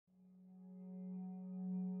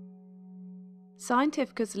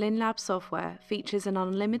Scientifica's LinLab software features an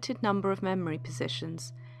unlimited number of memory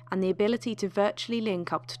positions and the ability to virtually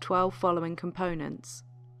link up to 12 following components.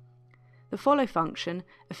 The follow function,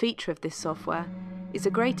 a feature of this software, is a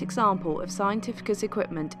great example of Scientifica's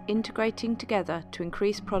equipment integrating together to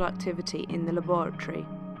increase productivity in the laboratory.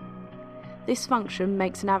 This function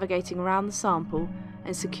makes navigating around the sample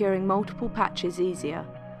and securing multiple patches easier,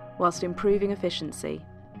 whilst improving efficiency.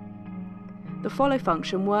 The follow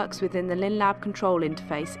function works within the LinLab control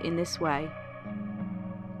interface in this way.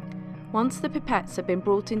 Once the pipettes have been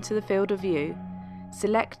brought into the field of view,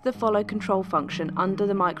 select the Follow Control function under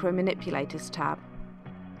the Micromanipulators tab.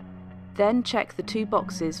 Then check the two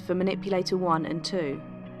boxes for Manipulator 1 and 2.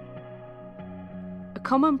 A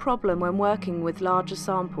common problem when working with larger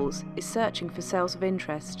samples is searching for cells of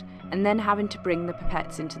interest and then having to bring the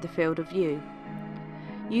pipettes into the field of view.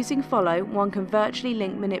 Using Follow, one can virtually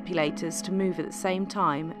link manipulators to move at the same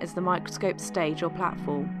time as the microscope stage or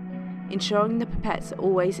platform, ensuring the pipettes are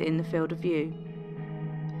always in the field of view.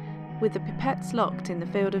 With the pipettes locked in the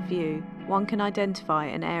field of view, one can identify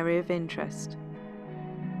an area of interest.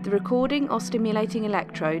 The recording or stimulating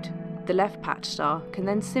electrode, the left patch star, can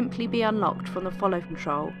then simply be unlocked from the Follow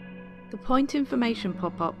control. The point information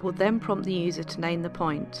pop-up will then prompt the user to name the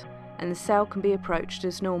point, and the cell can be approached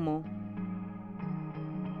as normal.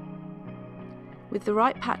 With the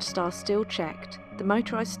right patch star still checked, the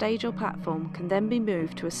motorised stage or platform can then be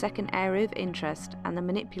moved to a second area of interest and the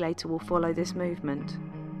manipulator will follow this movement.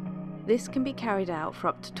 This can be carried out for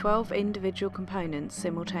up to 12 individual components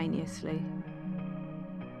simultaneously.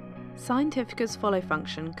 Scientifica's follow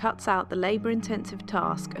function cuts out the labour-intensive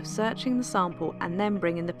task of searching the sample and then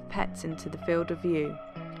bringing the pipettes into the field of view,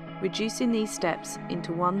 reducing these steps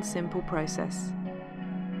into one simple process.